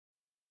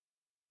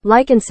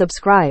Like and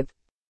subscribe.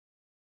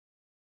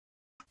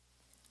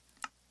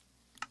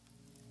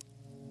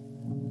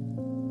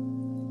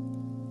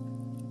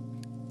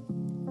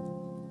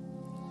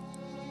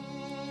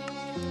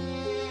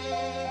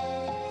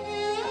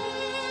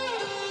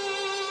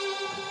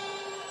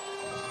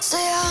 Say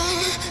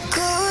I'm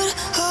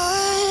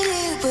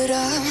good-hearted, but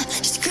I'm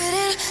just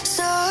getting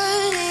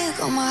started.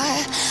 Got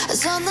my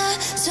eyes on the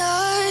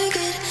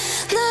target.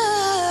 No,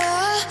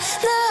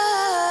 no.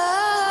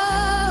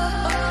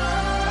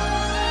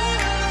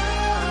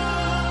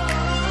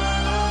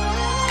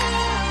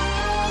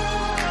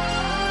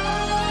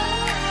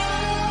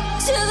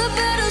 Till the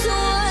battle's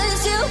won,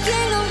 till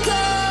kingdom come.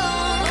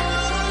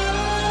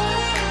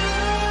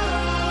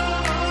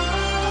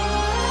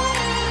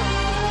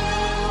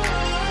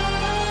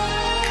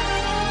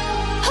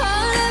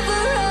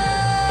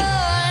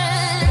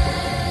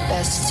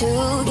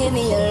 To give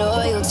me your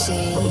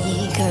loyalty,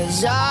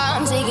 'cause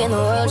I'm taking the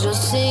world, you'll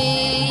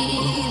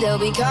see. They'll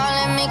be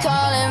calling me,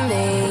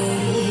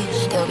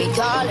 they'll be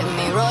calling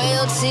me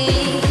royalty.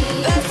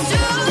 Best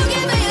to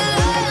give me your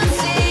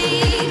loyalty,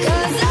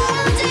 'cause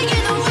I'm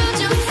taking the world,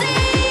 you'll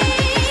see.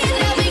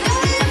 They'll be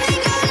calling me,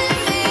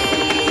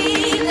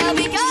 they'll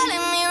be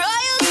calling me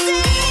royalty.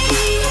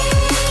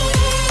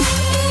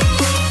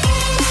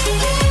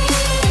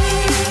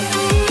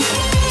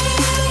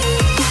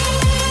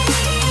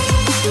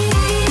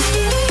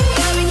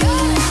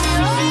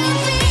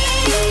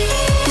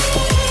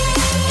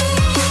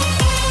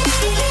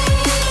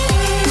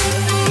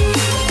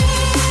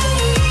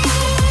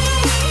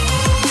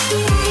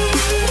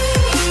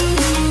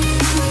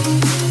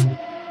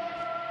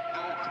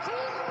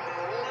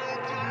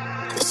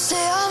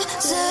 Say I'm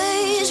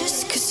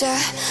dangerous, 'cause I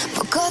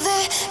broke all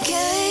the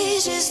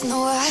cages.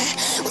 No, I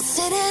won't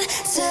sit and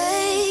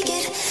take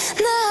it.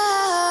 No,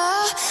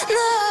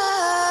 no.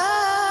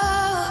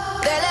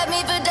 They left me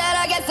for dead,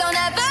 I guess I'll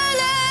never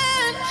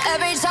learn.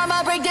 Every time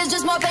I break, there's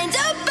just more pain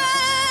to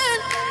burn.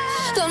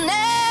 They'll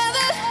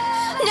never,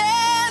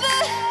 never,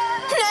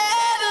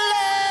 never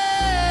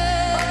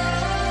learn.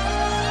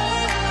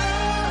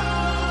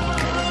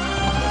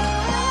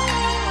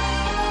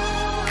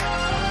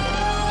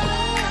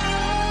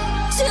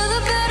 Till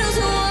the battle's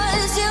won,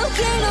 till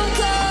kingdom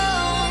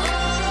come.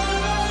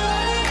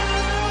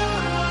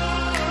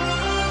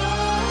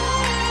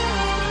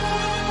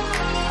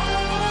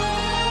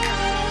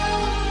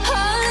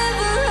 I'll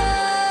never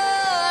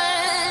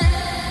run.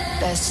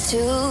 Best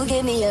to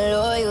give me your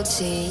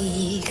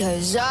loyalty,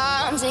 'cause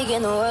I'm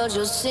taking the world,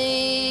 you'll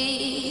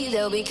see.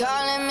 They'll be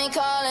calling me,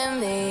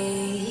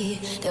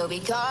 they'll be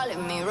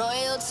calling me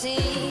royalty.